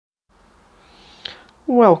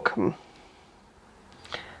Welcome.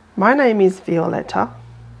 My name is Violetta,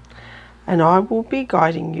 and I will be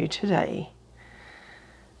guiding you today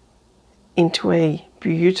into a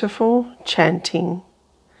beautiful chanting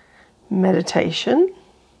meditation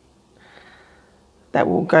that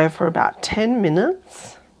will go for about 10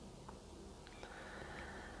 minutes.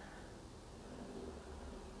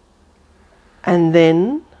 And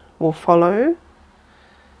then we'll follow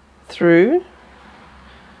through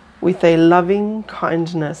with a loving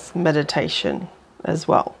kindness meditation as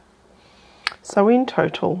well. So in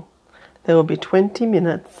total, there will be 20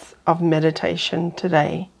 minutes of meditation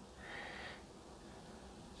today.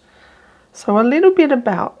 So a little bit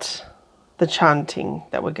about the chanting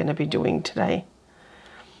that we're going to be doing today.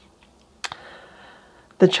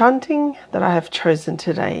 The chanting that I have chosen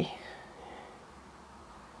today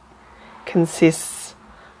consists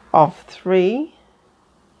of 3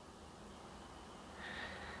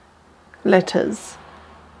 letters,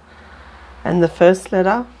 and the first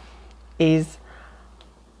letter is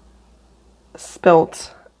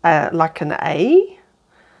spelt like an A,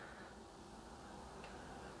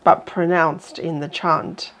 but pronounced in the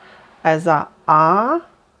chant as a R.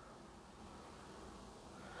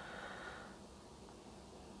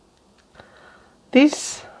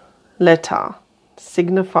 This letter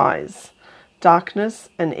signifies darkness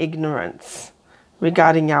and ignorance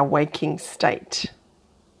regarding our waking state.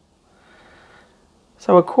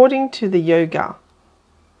 So according to the yoga,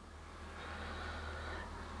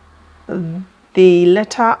 the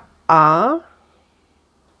letter R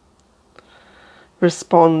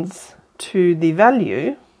responds to the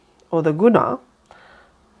value or the guna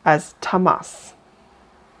as tamas.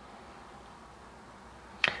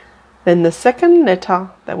 Then the second letter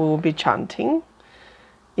that we will be chanting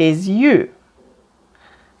is U.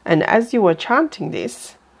 And as you are chanting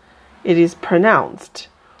this, it is pronounced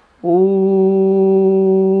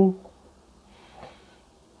ooh.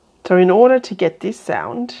 So in order to get this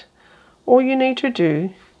sound, all you need to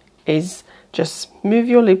do is just move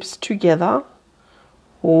your lips together,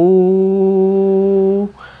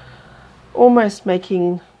 ooh, almost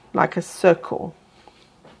making like a circle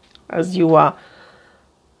as you are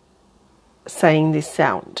saying this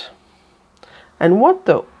sound. And what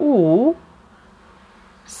the ooh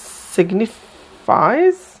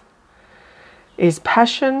signifies is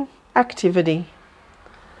passion, activity,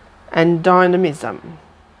 and dynamism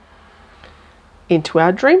into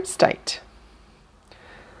our dream state.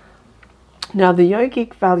 Now the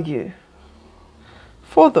yogic value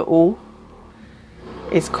for the U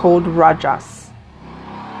is called Rajas.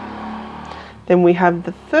 Then we have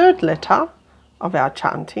the third letter of our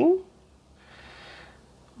chanting,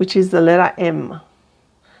 which is the letter M.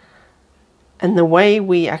 And the way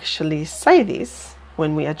we actually say this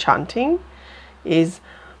when we are chanting is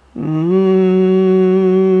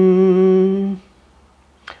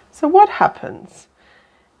So what happens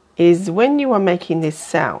is when you are making this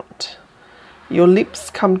sound, your lips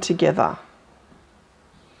come together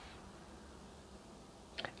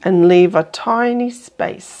and leave a tiny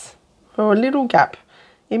space or a little gap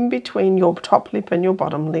in between your top lip and your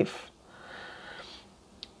bottom lip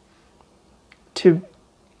to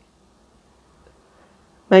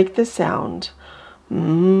make the sound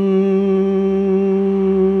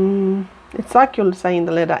It's like you're saying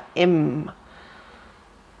the letter M.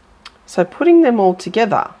 So putting them all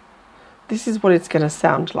together, this is what it's going to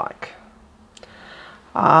sound like.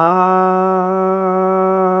 Ah,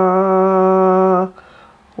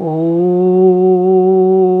 oh,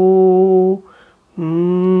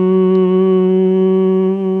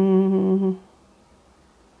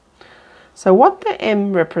 So what the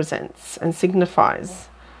M represents and signifies,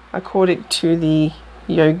 according to the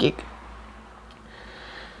yogic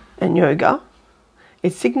and yoga,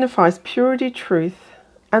 it signifies purity, truth,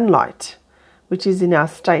 and light, which is in our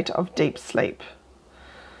state of deep sleep.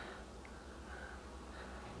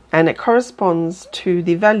 And it corresponds to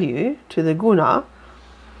the value, to the guna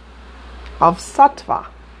of sattva.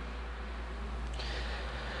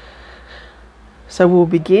 So we'll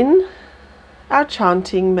begin our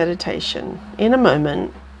chanting meditation in a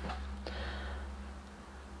moment.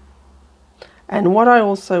 And what I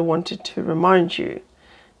also wanted to remind you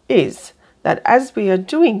is that as we are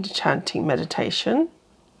doing the chanting meditation,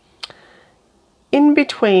 in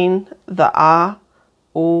between the A,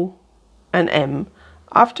 U, and M,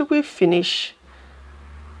 after we finish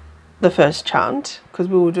the first chant, because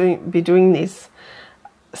we will be doing this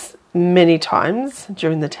many times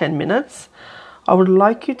during the 10 minutes, I would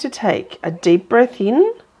like you to take a deep breath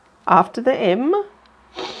in after the M,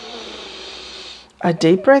 a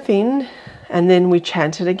deep breath in, and then we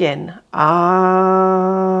chant it again.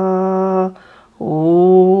 Ah, ooh.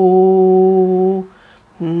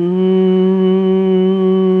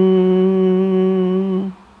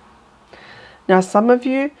 Now, some of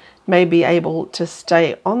you may be able to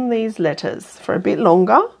stay on these letters for a bit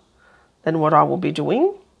longer than what I will be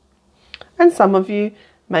doing, and some of you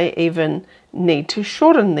may even need to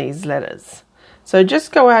shorten these letters. So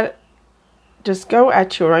just go at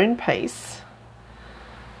your own pace,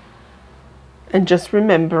 and just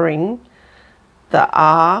remembering the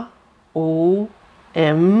R, U,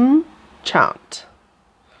 M chant.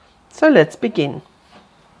 So let's begin.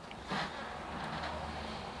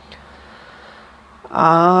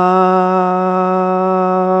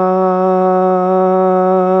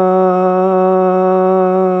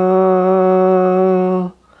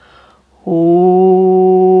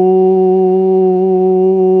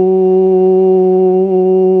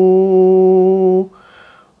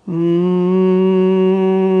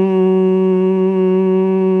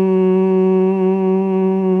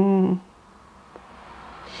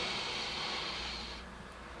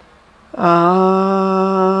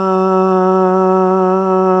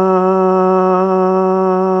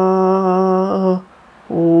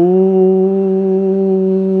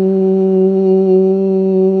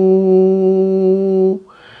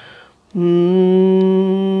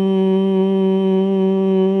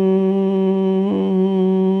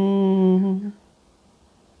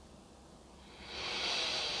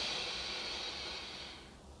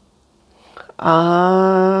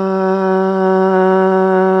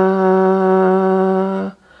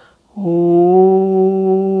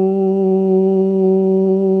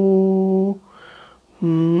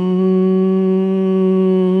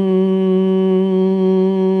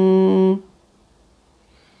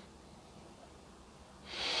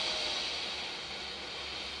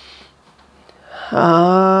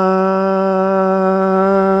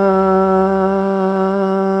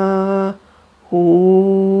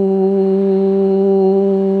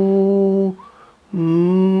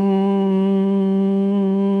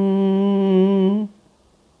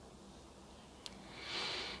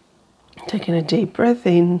 Taking a deep breath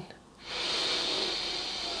in.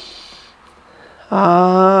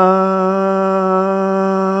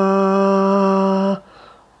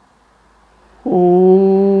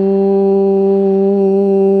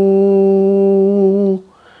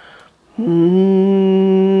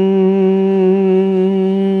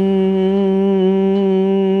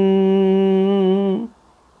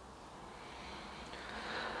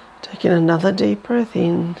 Taking another deep breath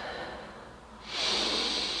in.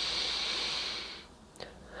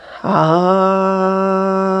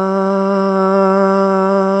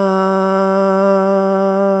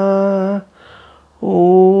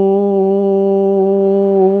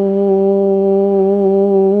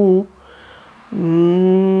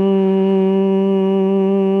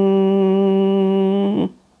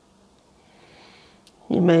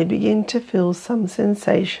 You may begin to feel some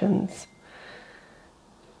sensations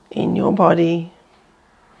in your body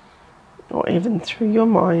or even through your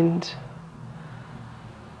mind.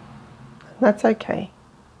 That's okay.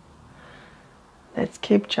 Let's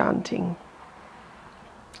keep chanting.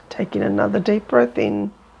 Taking another deep breath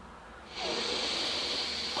in.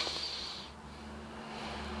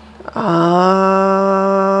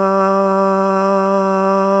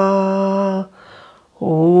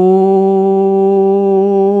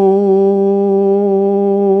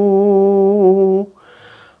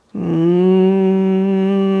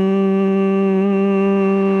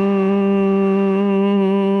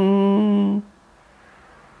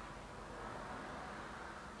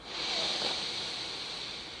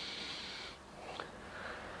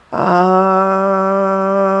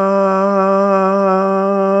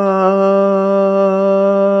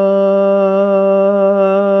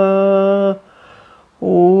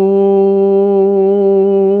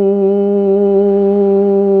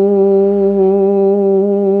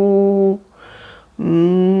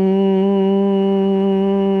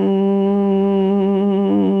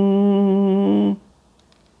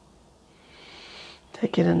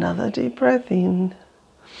 Taking another deep breath in.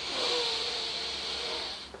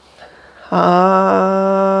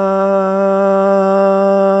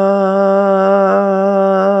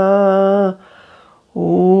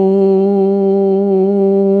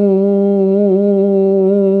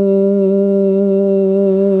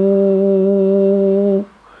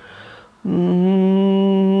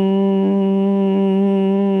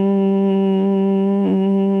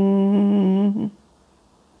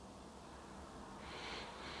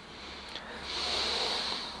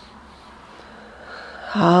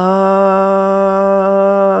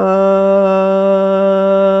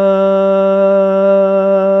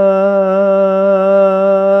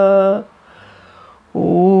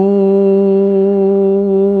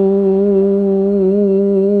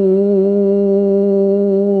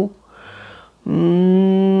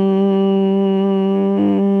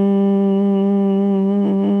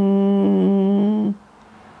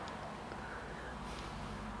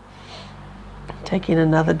 Take in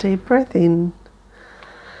another deep breath in.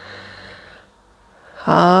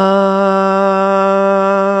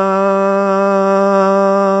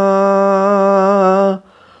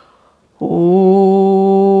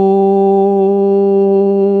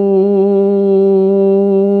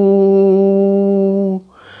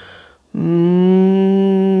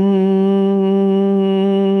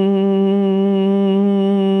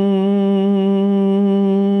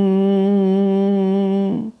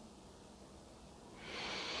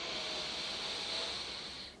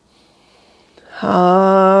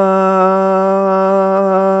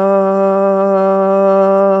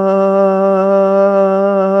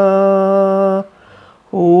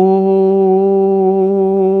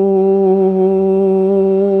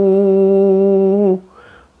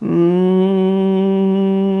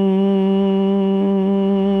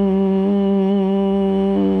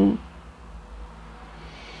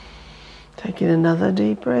 Taking another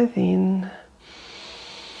deep breath in.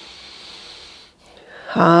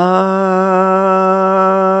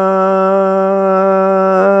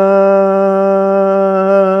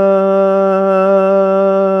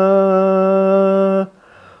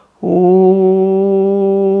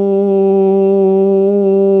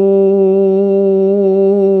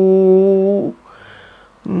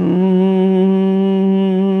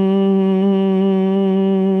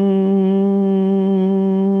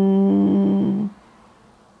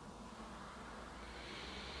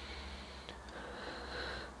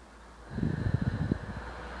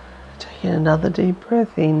 Taking another deep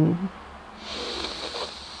breath in.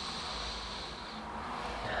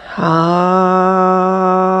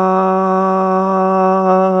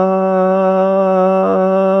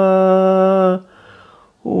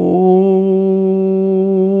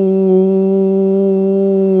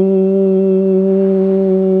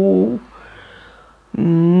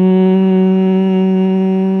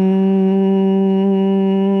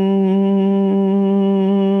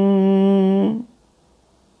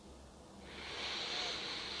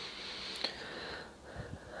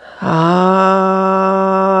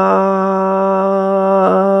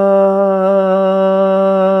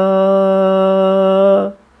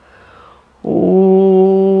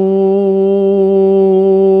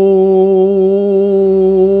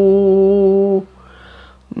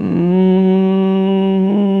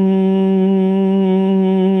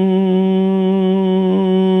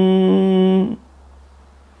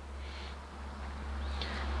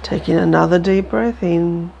 Taking another deep breath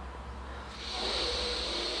in.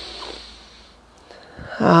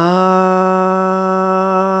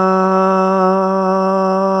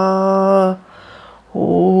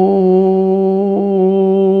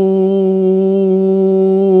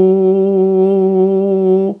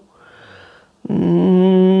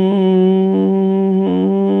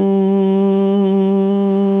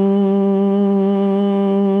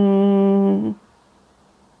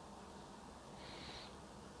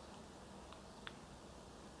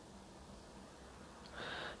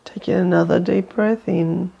 Taking another deep breath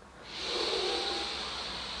in.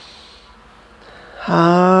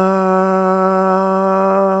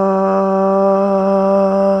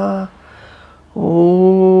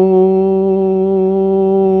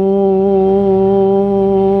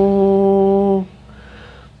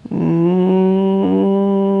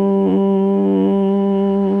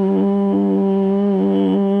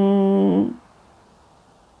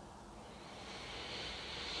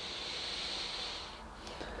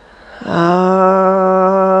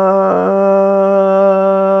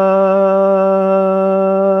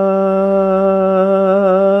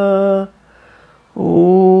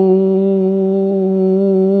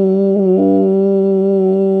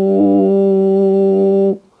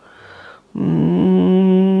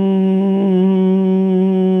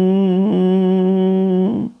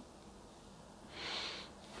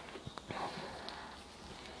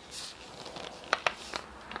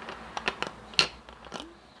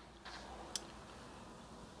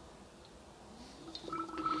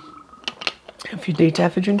 If you need to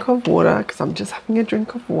have a drink of water, because I'm just having a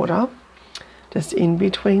drink of water, just in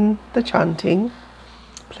between the chanting,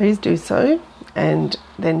 please do so, and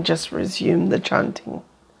then just resume the chanting.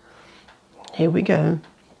 Here we go.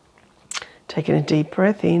 Taking a deep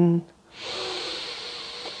breath in.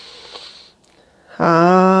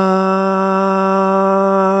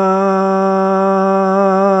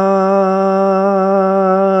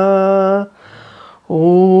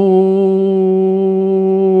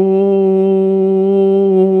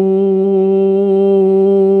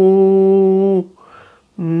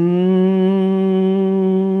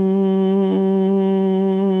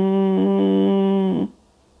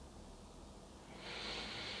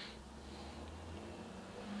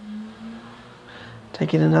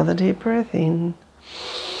 Taking another deep breath in.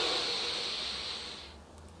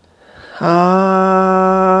 Ah.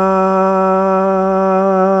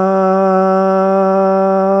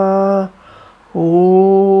 Oh.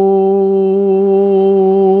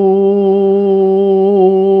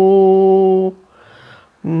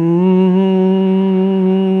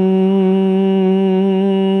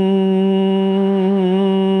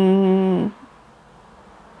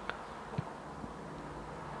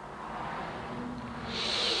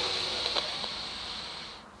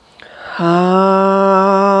 Ah.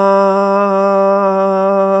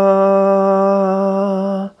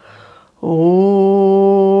 Oh.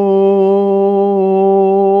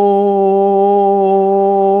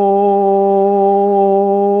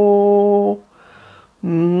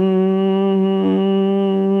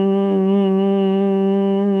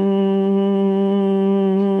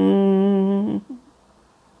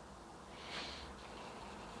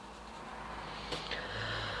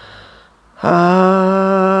 Ah.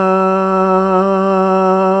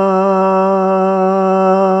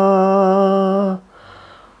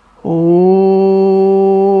 Oh.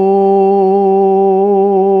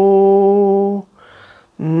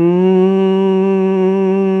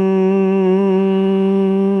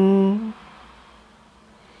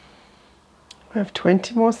 We have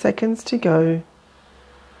 20 more seconds to go.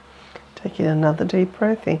 Taking another deep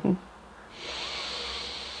breath in.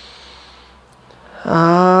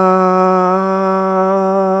 Ah.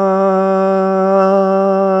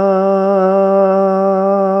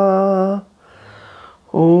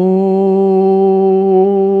 Oh.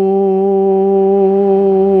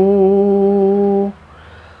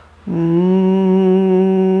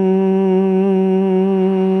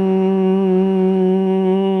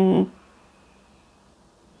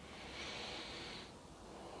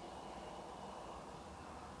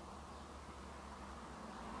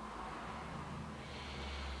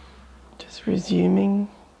 Just resuming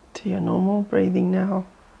to your normal breathing now.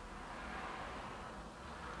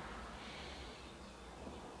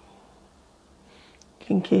 You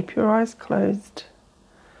can keep your eyes closed,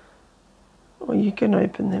 or you can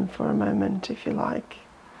open them for a moment if you like.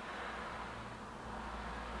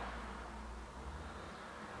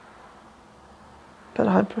 But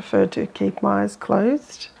I prefer to keep my eyes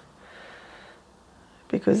closed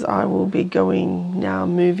because I will be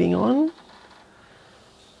moving on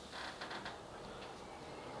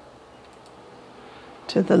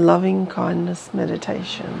to the loving kindness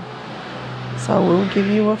meditation. So I will give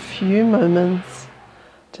you a few moments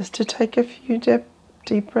just to take a few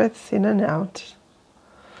deep breaths in and out.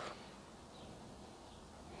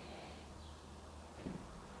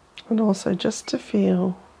 And also just to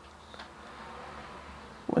feel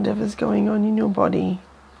whatever's going on in your body.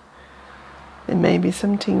 There may be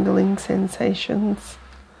some tingling sensations.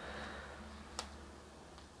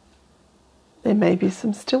 There may be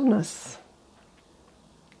some stillness.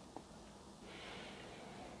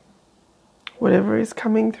 Whatever is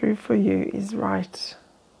coming through for you is right.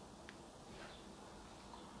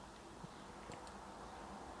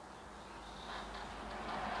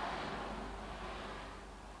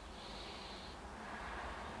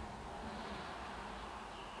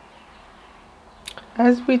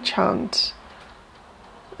 As we chant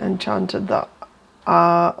and chanted the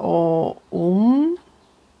ah or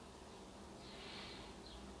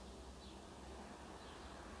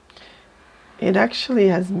it actually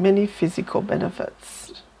has many physical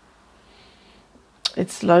benefits.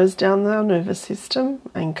 It slows down our nervous system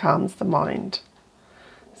and calms the mind.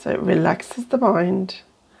 So it relaxes the mind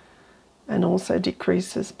and also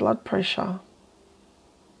decreases blood pressure.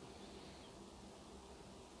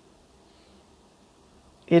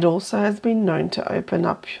 It also has been known to open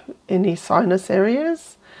up any sinus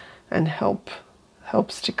areas and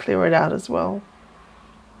helps to clear it out as well.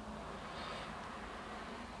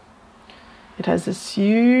 It has this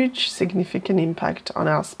huge significant impact on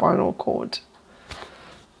our spinal cord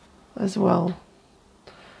as well.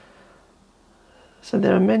 So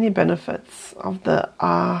there are many benefits of the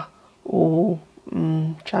ah or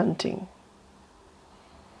chanting.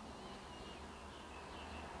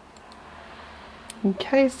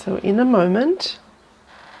 Okay, so in a moment,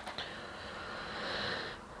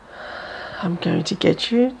 I'm going to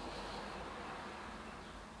get you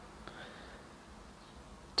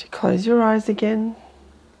to close your eyes again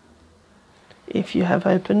if you have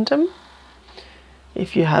opened them.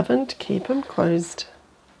 If you haven't, keep them closed.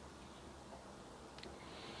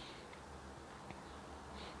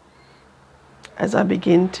 As I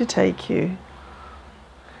begin to take you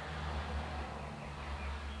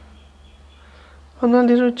on a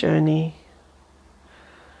little journey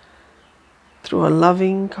through a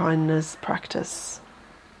loving kindness practice.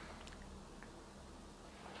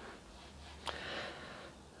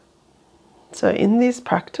 So in this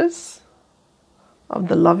practice of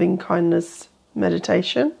the loving kindness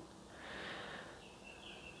meditation,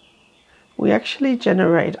 we actually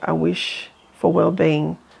generate a wish for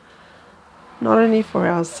well-being, not only for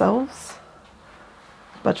ourselves,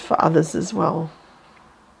 but for others as well.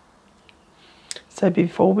 So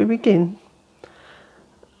before we begin,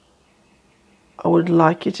 I would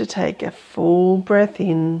like you to take a full breath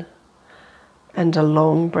in and a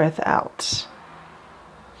long breath out.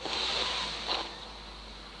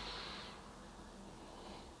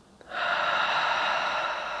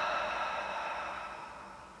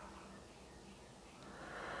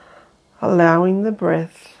 Allowing the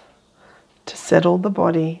breath to settle the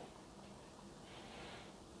body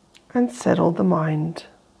and settle the mind.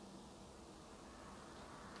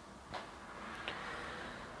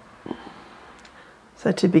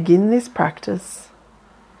 So to begin this practice,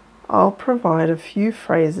 I'll provide a few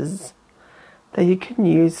phrases that you can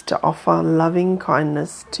use to offer loving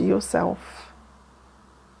kindness to yourself.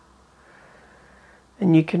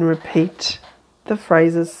 And you can repeat the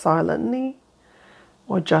phrases silently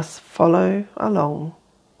or just follow along.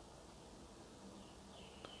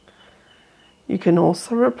 You can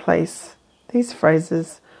also replace these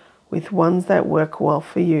phrases with ones that work well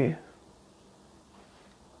for you.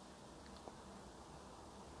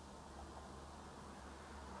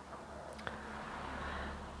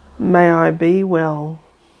 May I be well.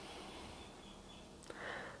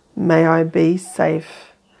 May I be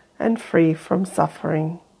safe and free from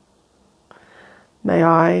suffering. May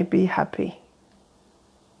I be happy.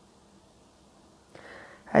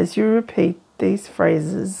 As you repeat these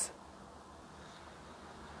phrases,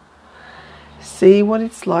 see what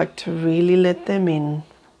it's like to really let them in.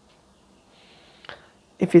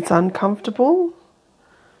 If it's uncomfortable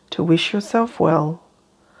to wish yourself well,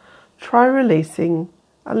 try releasing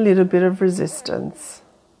a little bit of resistance.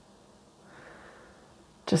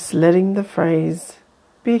 Just letting the phrase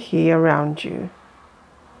be here around you.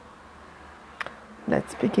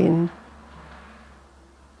 Let's begin.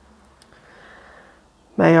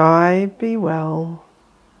 May I be well.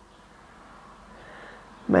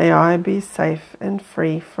 May I be safe and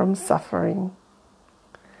free from suffering.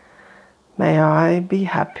 May I be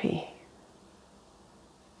happy.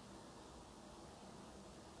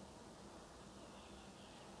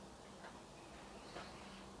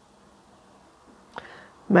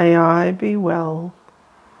 May I be well.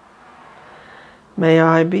 May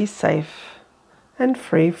I be safe and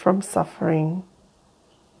free from suffering.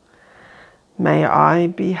 May I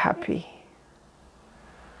be happy.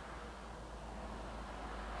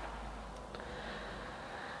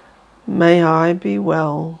 May I be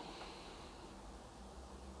well.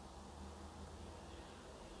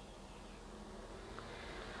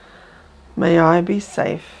 May I be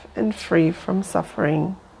safe and free from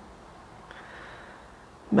suffering.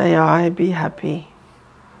 May I be happy.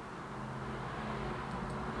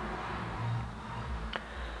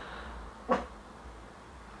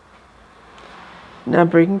 Now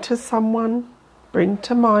bring to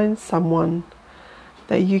mind someone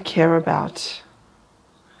that you care about.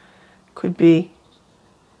 Could be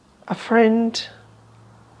a friend,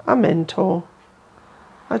 a mentor,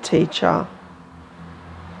 a teacher,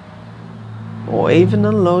 or even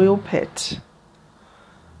a loyal pet.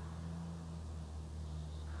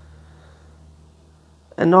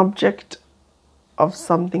 An object of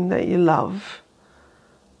something that you love,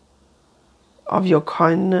 of your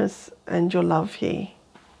kindness and your love here.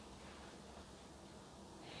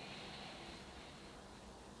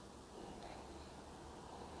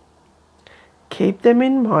 Keep them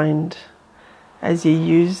in mind as you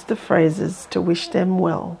use the phrases to wish them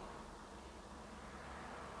well.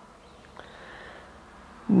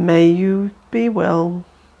 May you be well.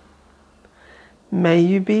 May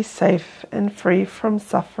you be safe and free from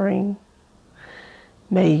suffering.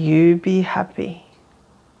 May you be happy.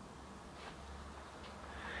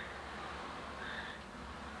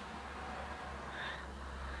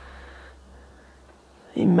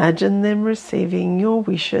 Imagine them receiving your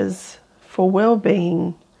wishes for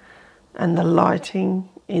well-being and the lighting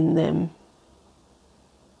in them.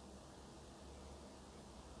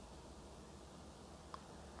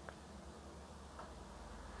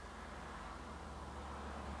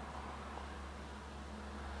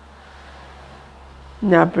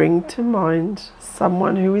 Now bring to mind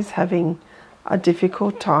someone who is having a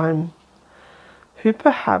difficult time, who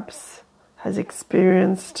perhaps has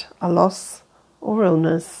experienced a loss or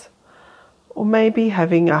illness, or maybe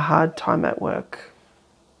having a hard time at work.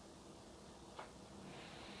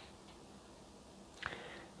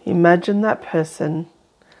 Imagine that person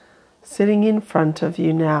sitting in front of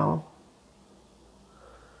you now,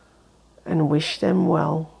 and wish them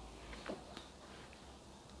well.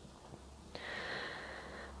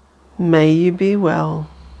 May you be well.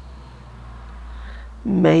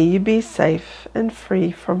 May you be safe and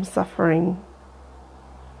free from suffering.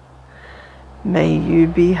 May you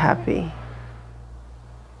be happy.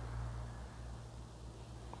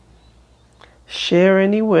 Share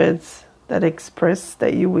any words that express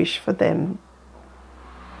that you wish for them.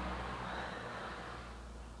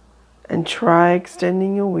 And try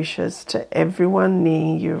extending your wishes to everyone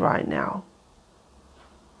near you right now.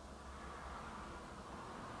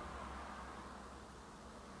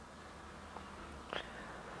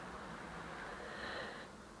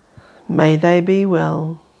 May they be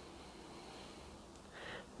well.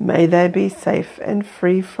 May they be safe and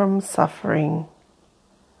free from suffering.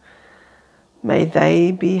 May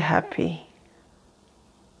they be happy.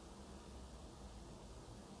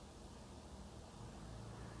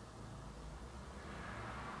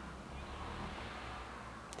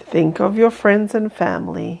 Think of your friends and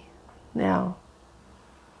family now.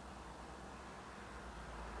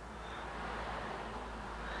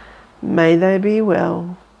 May they be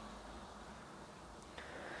well.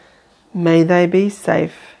 May they be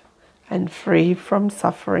safe and free from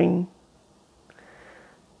suffering.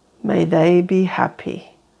 May they be happy.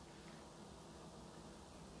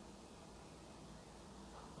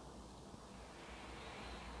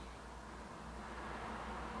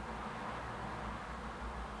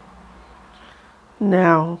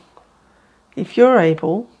 Now, if you're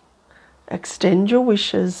able, extend your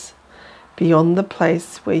wishes beyond the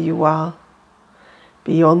place where you are,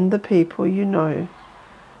 beyond the people you know,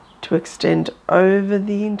 to extend over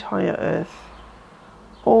the entire earth,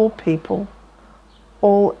 all people,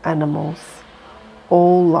 all animals,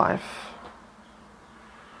 all life.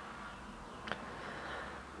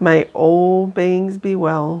 May all beings be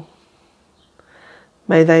well.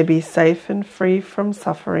 May they be safe and free from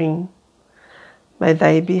suffering. May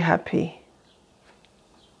they be happy.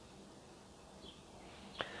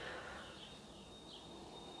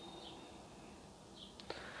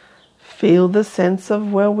 Feel the sense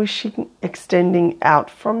of well-wishing extending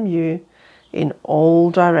out from you in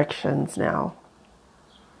all directions now.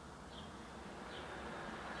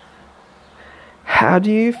 How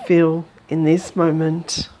do you feel in this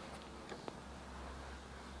moment?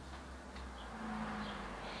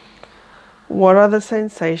 What are the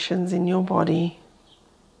sensations in your body?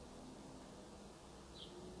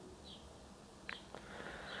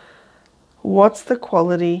 What's the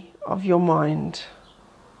quality of your mind?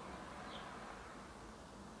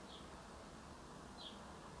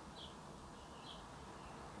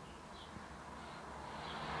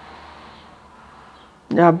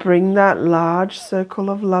 Now bring that large circle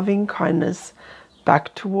of loving kindness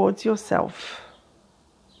back towards yourself.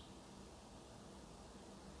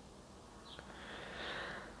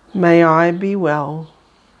 May I be well.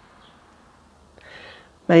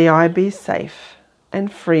 May I be safe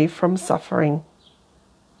and free from suffering.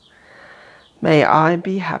 May I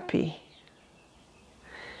be happy.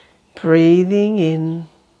 Breathing in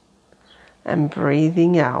and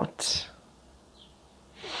breathing out.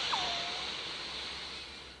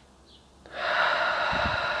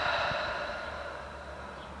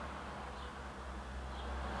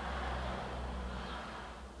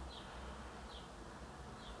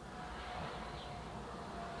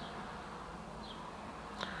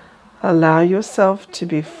 Allow yourself to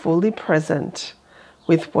be fully present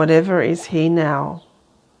with whatever is here now.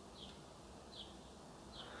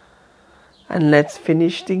 And let's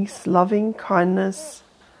finish this loving kindness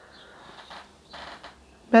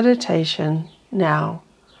meditation now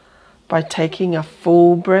by taking a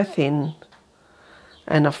full breath in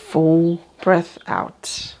and a full breath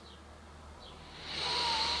out.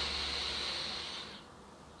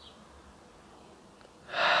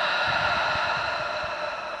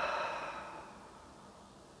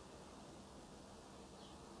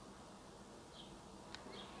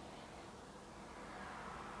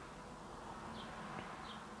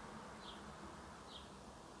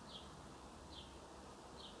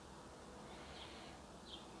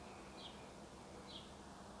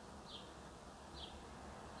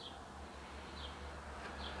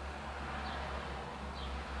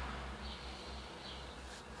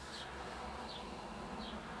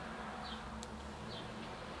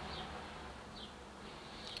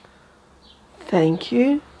 Thank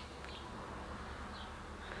you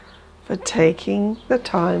for taking the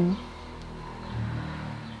time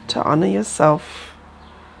to honor yourself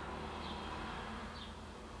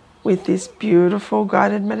with this beautiful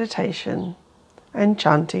guided meditation and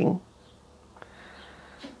chanting,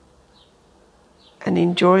 and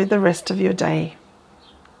enjoy the rest of your day.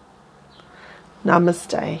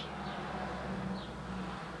 Namaste.